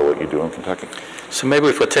you're proud of what you do in Kentucky. So maybe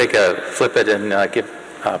if we'll flip it and give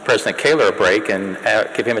President Kaler a break and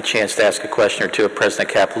give him a chance to ask a question or two of President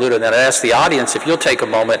Capilouto. And then I ask the audience if you'll take a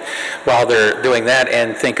moment while they're doing that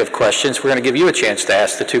and think of questions. We're going to give you a chance to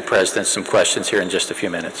ask the two presidents some questions here in just a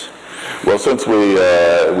few minutes. Well, since we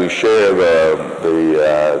share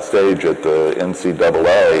the stage at the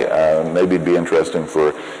NCAA, maybe it'd be interesting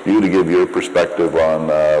for you to give your perspective on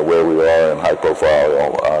where we are in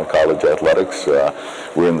high-profile college athletics.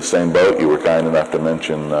 We're in the same boat. You were kind enough to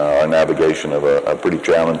mention our navigation of a pretty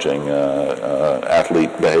challenging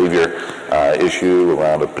athlete behavior issue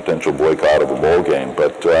around a potential boycott of a bowl game.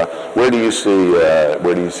 But where do you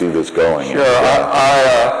see this going?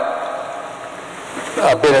 Sure.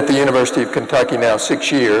 I've been at the University of Kentucky now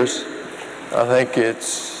 6 years. I think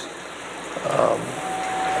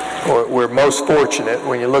we're most fortunate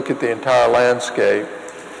when you look at the entire landscape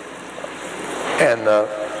and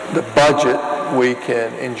the budget we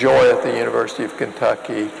can enjoy at the University of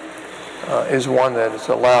Kentucky is one that has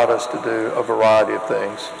allowed us to do a variety of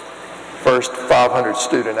things. First, 500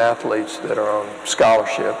 student athletes that are on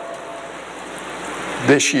scholarship.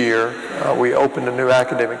 This year, we opened a new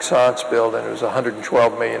academic science building. It was a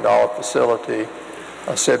 $112 million facility.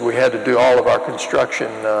 I said we had to do all of our construction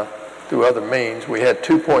through other means. We had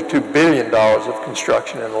 $2.2 billion of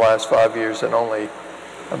construction in the last 5 years, and only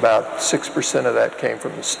about 6% of that came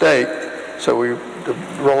from the state. So we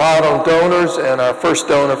relied on donors, and our first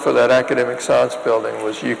donor for that academic science building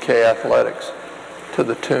was UK Athletics to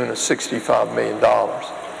the tune of $65 million.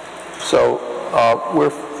 So we're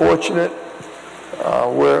fortunate.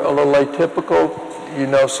 We're a little atypical. You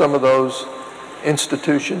know, some of those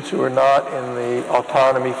institutions who are not in the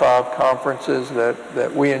Autonomy 5 conferences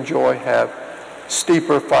that we enjoy have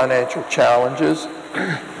steeper financial challenges.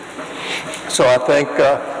 So I think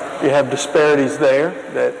you have disparities there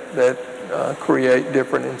that create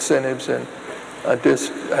different incentives and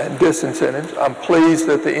disincentives. I'm pleased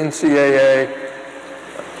that the NCAA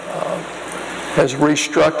has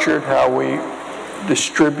restructured how we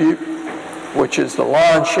distribute, which is the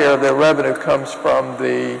lion's share of their revenue comes from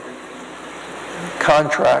the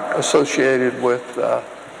contract associated with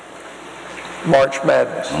March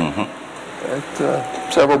Madness.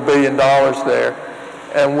 It's several $billion there.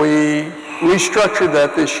 And we restructured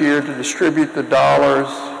that this year to distribute the dollars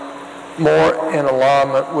more in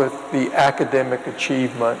alignment with the academic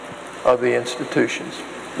achievement of the institutions.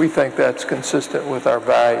 We think that's consistent with our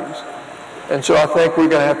values. And so I think we're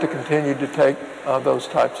going to have to continue to take those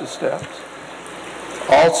types of steps.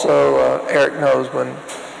 Also, Eric knows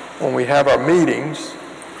when we have our meetings,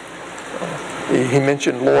 he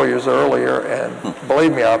mentioned lawyers earlier, and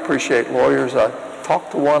believe me, I appreciate lawyers. I talk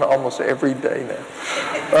to one almost every day now.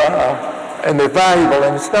 And they're valuable,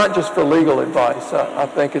 and it's not just for legal advice. I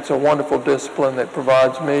think it's a wonderful discipline that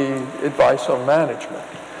provides me advice on management.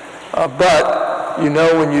 But, you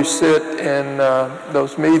know, when you sit in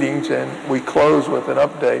those meetings and we close with an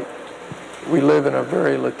update, we live in a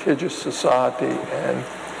very litigious society, and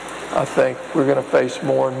I think we're going to face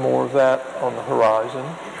more and more of that on the horizon.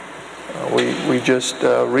 We just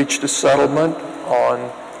reached a settlement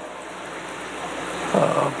on,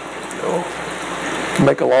 to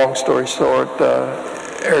make a long story short,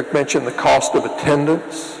 Eric mentioned the cost of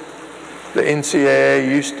attendance. The NCAA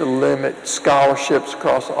used to limit scholarships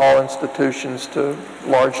across all institutions to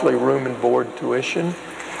largely room and board tuition.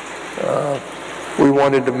 We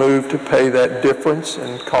wanted to move to pay that difference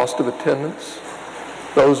in cost of attendance.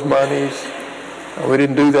 Those monies, we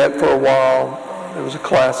didn't do that for a while. There was a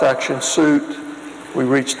class action suit. We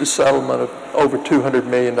reached a settlement of over $200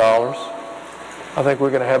 million. I think we're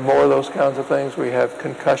going to have more of those kinds of things. We have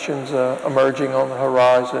concussions emerging on the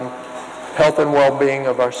horizon. Health and well-being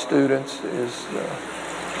of our students is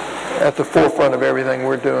at the forefront of everything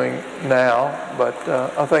we're doing now, but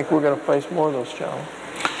I think we're going to face more of those challenges.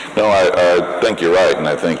 No, I think you're right, and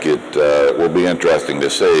I think it will be interesting to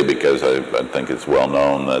see, because I think it's well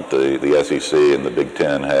known that the SEC and the Big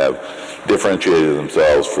Ten have differentiated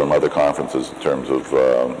themselves from other conferences in terms of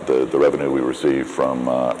the revenue we receive from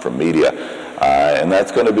media, and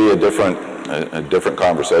that's going to be a different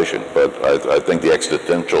conversation. But I think the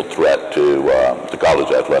existential threat to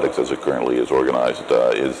college athletics as it currently is organized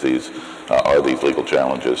are these legal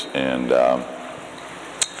challenges, and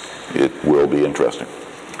it will be interesting.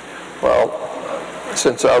 Well,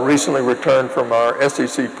 since I recently returned from our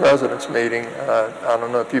SEC President's meeting, I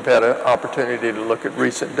don't know if you've had an opportunity to look at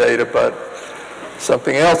recent data, but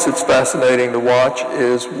something else that's fascinating to watch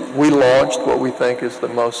is we launched what we think is the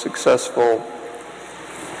most successful,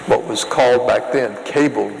 what was called back then,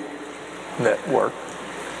 cable network,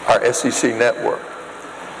 our SEC network.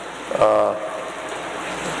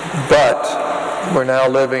 But we're now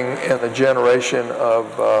living in a generation of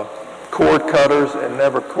cord cutters and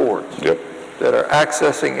never cords. Yep. That are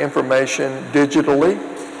accessing information digitally,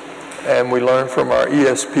 and we learn from our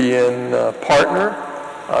ESPN partner.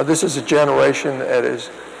 This is a generation that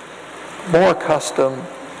is more accustomed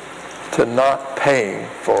to not paying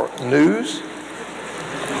for news.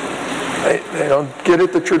 They don't get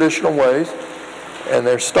it the traditional ways, and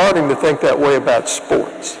they're starting to think that way about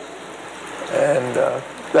sports. And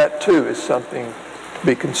that too is something to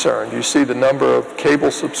be concerned. You see the number of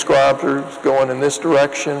cable subscribers going in this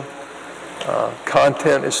direction.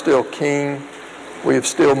 Content is still king. We have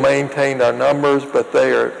still maintained our numbers, but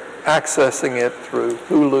they are accessing it through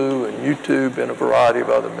Hulu and YouTube and a variety of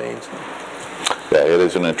other means. Yeah, it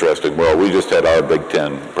is an interesting world. We just had our Big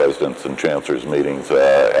Ten presidents and chancellors meetings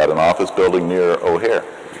at an office building near O'Hare.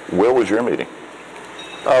 Where was your meeting?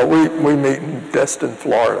 We meet in Destin,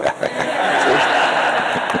 Florida.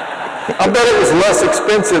 I bet it was less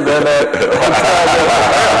expensive than that hotel.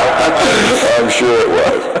 I'm sure it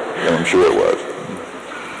was. I'm sure it was.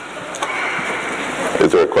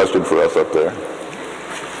 Is there a question for us up there?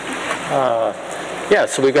 Yeah,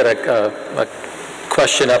 so we've got a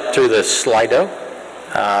question up through the Slido.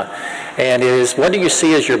 And it is, what do you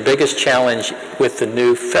see as your biggest challenge with the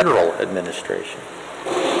new federal administration?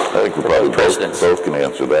 I think we probably both can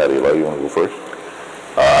answer that. Eli, you want to go first?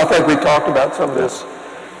 I think we talked about some of this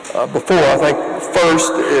before. I think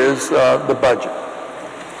first is the budget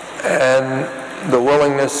and the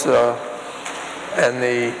willingness and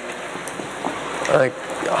I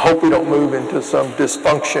hope we don't move into some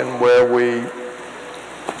dysfunction where we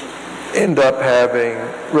end up having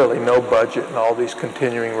really no budget and all these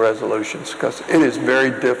continuing resolutions, because it is very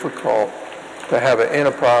difficult to have an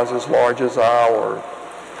enterprise as large as ours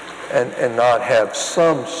and not have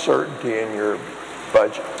some certainty in your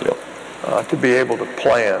budget. Yep. To be able to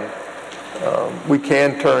plan. We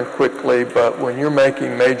can turn quickly, but when you're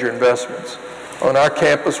making major investments, on our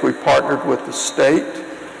campus we partnered with the state.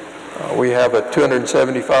 We have a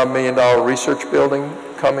 $275 million research building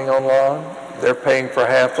coming online. They're paying for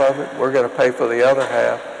half of it. We're going to pay for the other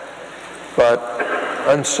half. But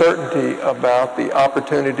uncertainty about the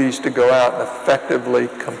opportunities to go out and effectively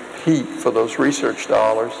compete for those research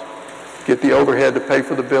dollars, get the overhead to pay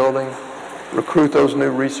for the building, recruit those new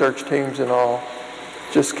research teams and all,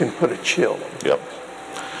 just can put a chill on it. Yep.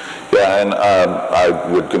 Yeah, and I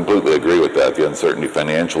would completely agree with that. The uncertainty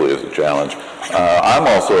financially is a challenge. I'm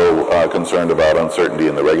also concerned about uncertainty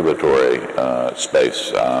in the regulatory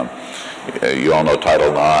space. You all know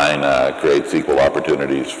Title IX creates equal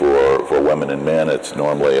opportunities for women and men. It's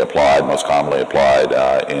normally applied, most commonly applied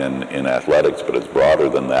in athletics, but it's broader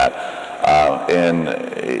than that. And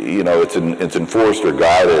you know, it's enforced or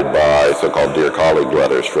guided by so-called dear colleague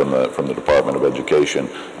letters from the Department of Education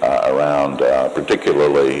around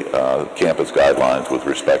particularly campus guidelines with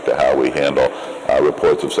respect to how we handle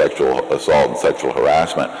reports of sexual assault and sexual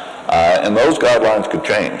harassment. And those guidelines could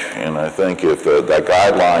change. And I think if that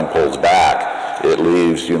guideline pulls back, it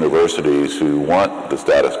leaves universities who want the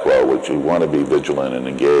status quo, who want to be vigilant and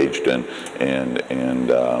engaged and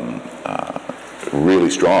really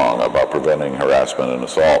strong about preventing harassment and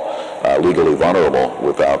assault, legally vulnerable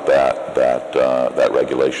without that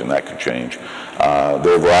regulation. That could change.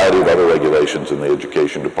 There are a variety of other regulations in the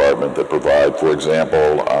Education Department that provide, for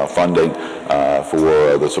example, funding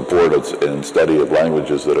for the support and study of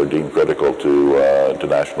languages that are deemed critical to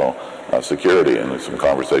national security, and there's some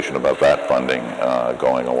conversation about that funding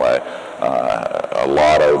going away. A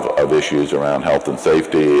lot of issues around health and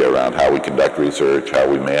safety, around how we conduct research, how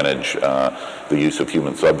we manage the use of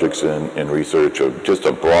human subjects in research, just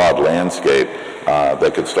a broad landscape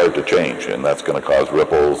that could start to change, and that's going to cause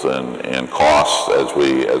ripples and costs as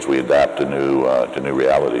we adapt to new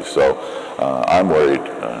realities. So I'm worried.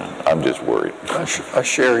 I'm just worried. I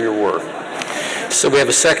share your worry. So we have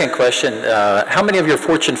a second question. How many of your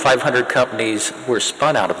Fortune 500 companies were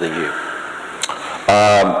spun out of the U?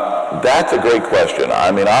 That's a great question.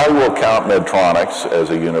 I mean, I will count Medtronics as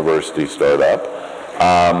a university startup.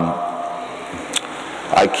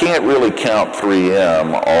 I can't really count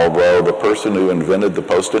 3M, although the person who invented the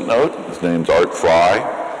Post-it note, his name's Art Fry,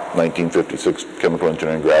 1956 chemical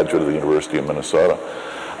engineering graduate of the University of Minnesota.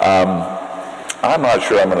 I'm not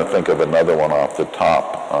sure I'm going to think of another one off the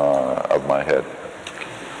top of my head.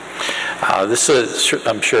 This is,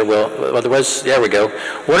 I'm sure will, well, there was, there we go.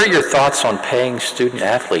 What are your thoughts on paying student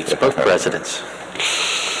athletes, both presidents?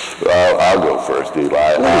 Well, I'll go first,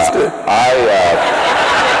 Eli.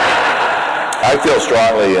 I feel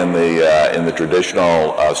strongly in the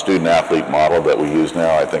traditional student athlete model that we use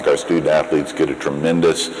now. I think our student athletes get a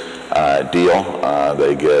tremendous deal.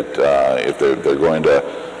 They get, if they're going to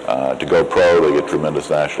go pro, they get tremendous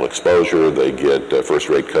national exposure. They get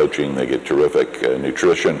first-rate coaching. They get terrific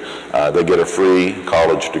nutrition. They get a free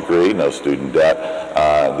college degree, no student debt.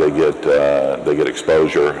 They get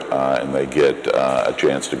exposure, and they get a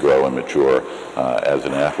chance to grow and mature as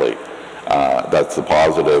an athlete. That's the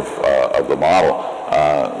positive of the model.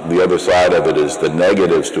 The other side of it is the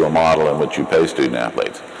negatives to a model in which you pay student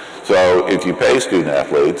athletes. So if you pay student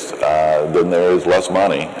athletes, then there is less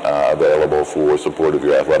money available for support of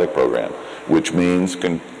your athletic program, which means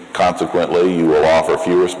consequently you will offer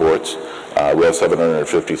fewer sports. We have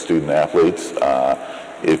 750 student athletes.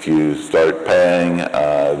 If you start paying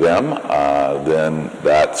them, then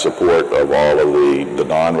that support of all of the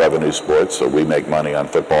non-revenue sports, so we make money on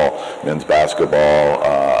football, men's basketball,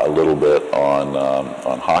 a little bit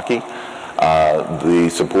on hockey. The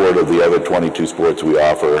support of the other 22 sports we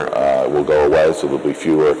offer will go away, so there'll be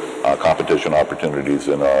fewer competition opportunities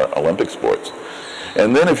in our Olympic sports.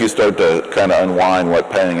 And then if you start to kind of unwind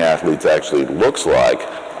what paying athletes actually looks like,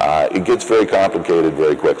 it gets very complicated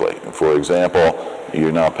very quickly. For example,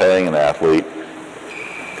 you're now paying an athlete.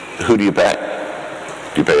 Who do you pay?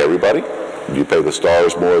 Do you pay everybody? Do you pay the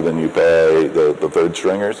stars more than you pay the third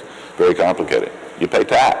stringers? Very complicated. You pay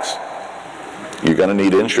tax. You're going to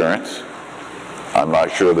need insurance. I'm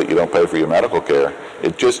not sure that you don't pay for your medical care.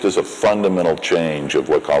 It just is a fundamental change of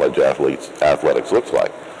what college athletics looks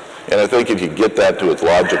like. And I think if you get that to its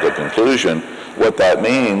logical conclusion, what that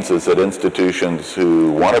means is that institutions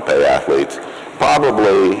who want to pay athletes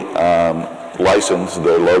probably license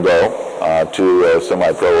their logo to a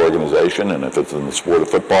semi-pro organization, and if it's in the sport of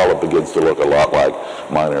football, it begins to look a lot like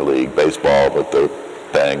minor league baseball, but they're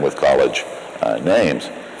paying with college names.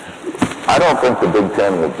 I don't think the Big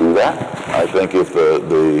Ten will do that. I think if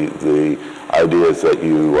the idea is that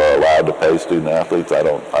you are allowed to pay student athletes, I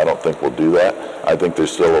don't think we'll do that. I think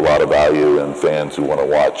there's still a lot of value in fans who want to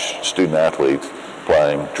watch student athletes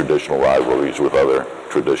playing traditional rivalries with other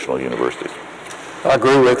traditional universities. I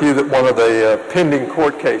agree with you that one of the pending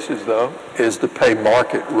court cases, though, is to pay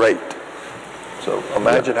market rate. So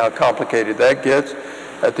imagine how complicated that gets.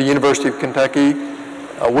 At the University of Kentucky,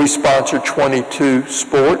 we sponsor 22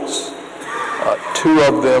 sports. 2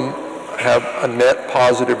 of them have a net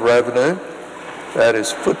positive revenue. That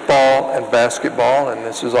is football and basketball, and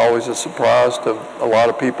this is always a surprise to a lot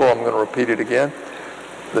of people. I'm going to repeat it again.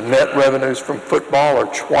 The net revenues from football are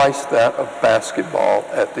twice that of basketball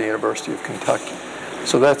at the University of Kentucky.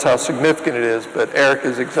 So that's how significant it is, but Eric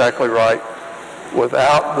is exactly right.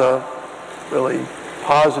 Without the really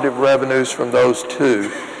positive revenues from those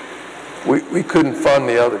 2, we couldn't fund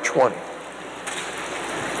the other 20.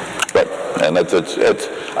 Right, and it's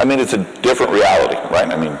a different reality, right?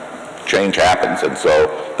 I mean, change happens, and so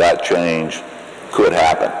that change could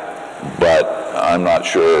happen. But I'm not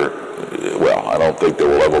sure, well, I don't think there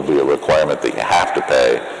will ever be a requirement that you have to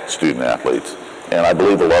pay student athletes. And I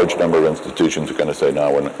believe a large number of institutions are going to say,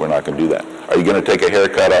 no, we're not going to do that. Are you going to take a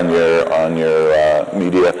haircut on your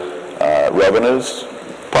media revenues?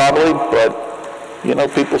 Probably, but you know,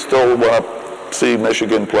 people still want to see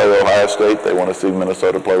Michigan play Ohio State. They want to see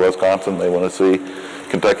Minnesota play Wisconsin. They want to see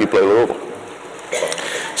Kentucky play Louisville.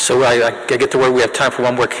 So I get to where we have time for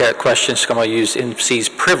one more question, so I'm going to use MC's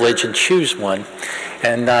privilege and choose one.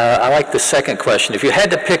 And I like the second question. If you had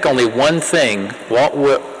to pick only one thing, what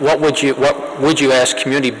would you ask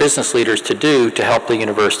community business leaders to do to help the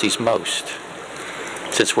universities most?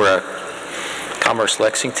 Since we're a Commerce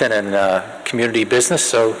Lexington and community business,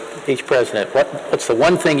 so each president, what's the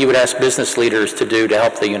one thing you would ask business leaders to do to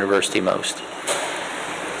help the university most?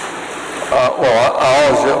 Well, I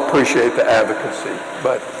always appreciate the advocacy,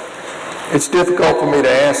 but it's difficult for me to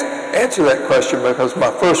answer that question because my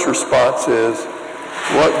first response is,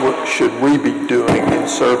 what should we be doing in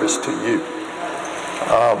service to you?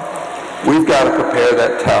 We've got to prepare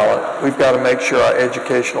that talent. We've got to make sure our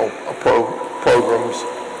educational programs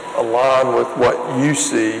align with what you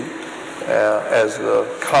see as the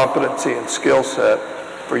competency and skill set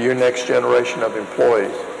for your next generation of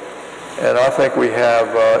employees. And I think we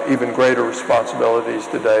have even greater responsibilities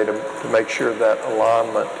today to make sure that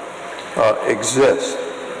alignment exists.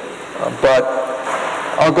 But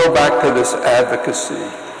I'll go back to this advocacy.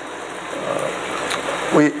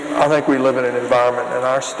 I think we live in an environment in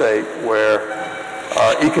our state where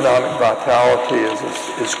economic vitality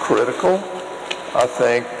is critical. I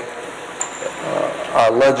think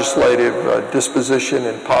our legislative disposition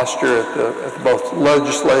and posture at both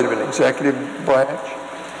legislative and executive branch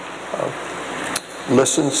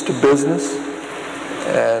listens to business,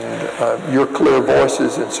 and your clear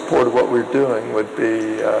voices in support of what we're doing would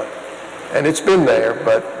be, and it's been there,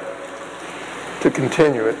 but to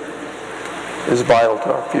continue it is vital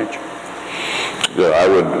to our future. Yeah, I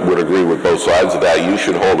would agree with both sides of that. You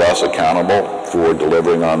should hold us accountable for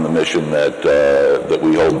delivering on the mission that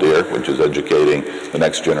we hold dear, which is educating the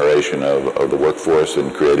next generation of the workforce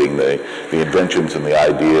and creating the inventions and the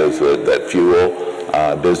ideas that fuel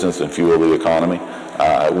business and fuel the economy.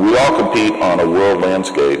 We all compete on a world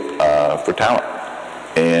landscape for talent,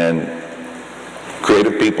 and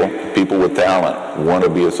creative people with talent want to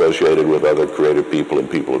be associated with other creative people and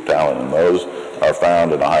people of talent, and those are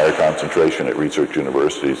found in a higher concentration at research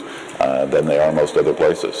universities than they are most other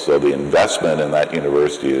places. So the investment in that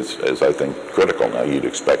university is I think, critical. Now, you'd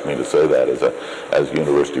expect me to say that as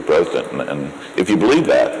university president, and if you believe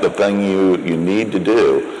that, the thing you need to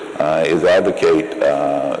do is advocate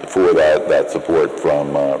for that support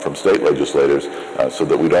from state legislators so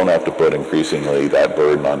that we don't have to put increasingly that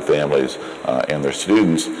burden on families and their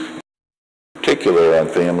students, particular on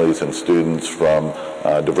families and students from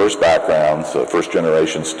diverse backgrounds,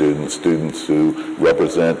 first-generation students who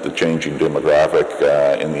represent the changing demographic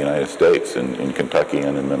in the United States, in Kentucky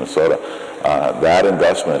and in Minnesota. That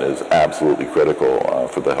investment is absolutely critical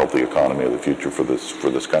for the healthy economy of the future for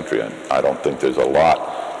this country. And I don't think there's a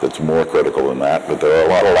lot that's more critical than that, but there are a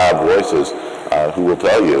lot of loud voices who will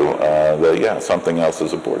tell you that, yeah, something else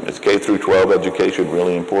is important. Is K through 12 education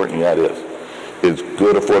really important? Yeah, it is. Is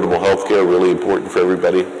good, affordable health care really important for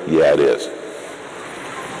everybody? Yeah, it is.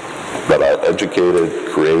 But an educated,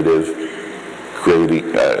 creative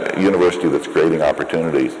university that's creating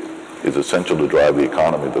opportunities is essential to drive the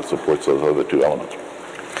economy that supports those other two elements.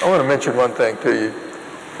 I want to mention one thing to you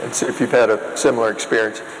and see if you've had a similar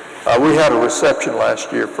experience. We had a reception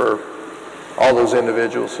last year for all those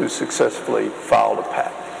individuals who successfully filed a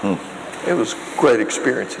patent. It was a great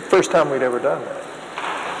experience. The first time we'd ever done that.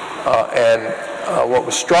 And what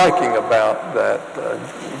was striking about that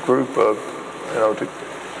group of,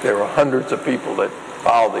 there were hundreds of people that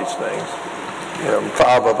filed these things.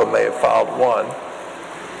 5 of them may have filed one.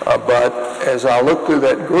 But as I looked through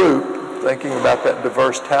that group, thinking about that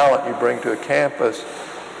diverse talent you bring to a campus,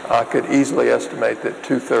 I could easily estimate that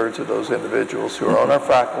 2/3 of those individuals who are on our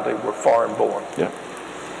faculty were foreign born,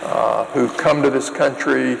 who come to this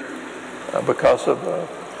country because of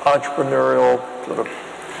entrepreneurial sort of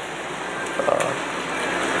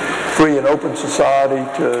free and open society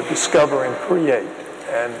to discover and create.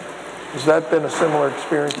 And has that been a similar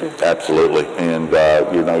experience here? Absolutely. And,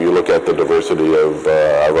 you look at the diversity of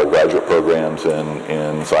our graduate programs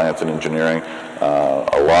in science and engineering,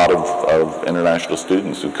 a lot of international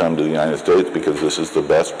students who come to the United States because this is the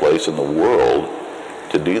best place in the world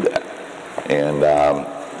to do that. And,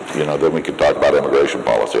 then we could talk about immigration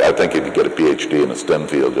policy. I think if you get a PhD in a STEM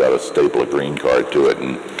field, you ought to staple a green card to it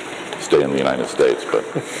and stay in the United States, but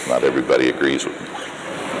not everybody agrees with me.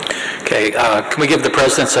 Okay, can we give the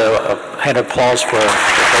presidents a hand of applause for the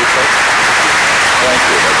Thank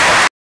you.